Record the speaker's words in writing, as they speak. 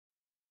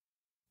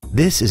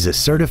This is a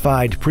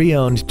certified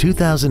pre-owned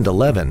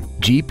 2011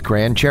 Jeep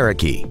Grand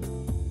Cherokee.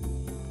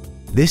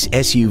 This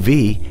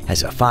SUV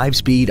has a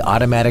 5-speed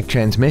automatic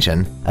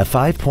transmission, a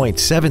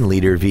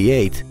 5.7-liter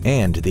V8,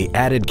 and the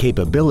added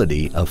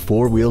capability of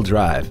 4-wheel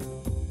drive.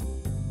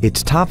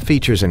 Its top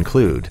features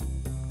include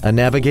a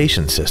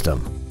navigation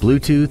system,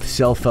 Bluetooth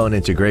cell phone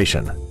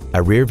integration,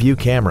 a rear-view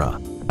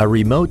camera, a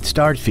remote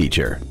start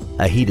feature,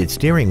 a heated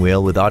steering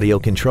wheel with audio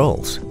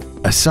controls,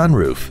 a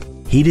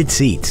sunroof, heated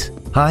seats,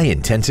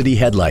 high-intensity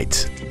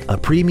headlights, a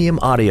premium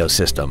audio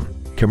system,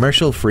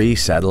 commercial-free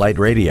satellite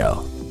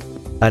radio,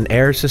 an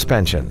air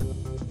suspension,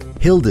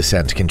 hill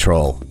descent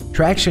control,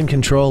 traction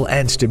control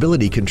and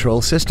stability control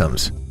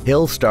systems,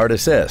 hill start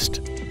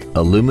assist,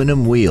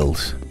 aluminum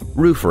wheels,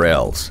 roof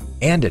rails,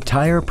 and a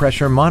tire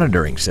pressure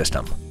monitoring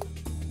system.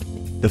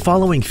 The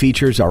following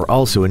features are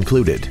also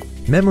included: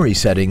 memory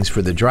settings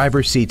for the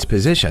driver's seat's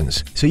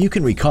positions so you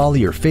can recall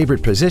your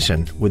favorite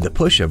position with the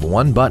push of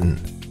one button,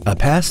 a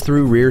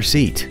pass-through rear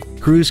seat,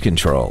 cruise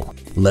control,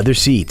 leather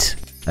seats,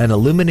 an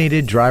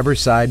illuminated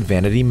driver's side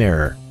vanity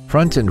mirror,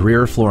 front and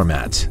rear floor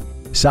mats,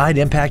 side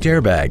impact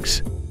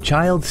airbags,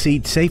 child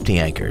seat safety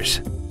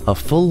anchors, a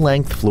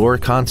full-length floor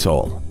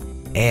console,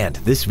 and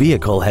this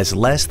vehicle has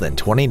less than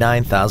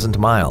 29,000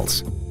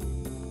 miles.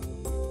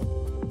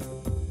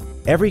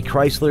 Every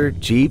Chrysler,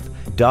 Jeep,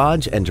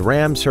 Dodge, and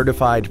Ram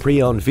certified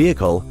pre-owned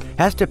vehicle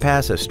has to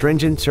pass a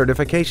stringent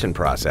certification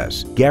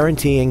process,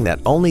 guaranteeing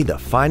that only the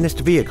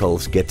finest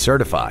vehicles get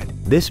certified.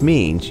 This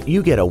means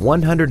you get a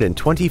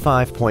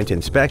 125-point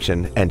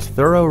inspection and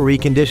thorough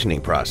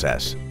reconditioning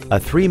process, a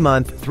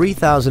 3-month,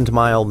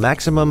 3,000-mile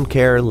maximum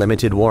care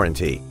limited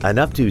warranty, an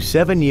up to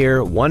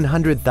 7-year,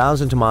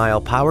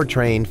 100,000-mile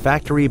powertrain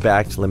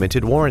factory-backed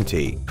limited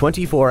warranty,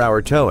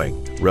 24-hour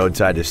towing,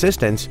 roadside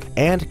assistance,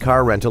 and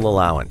car rental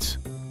allowance.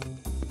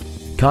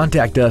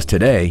 Contact us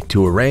today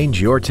to arrange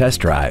your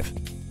test drive.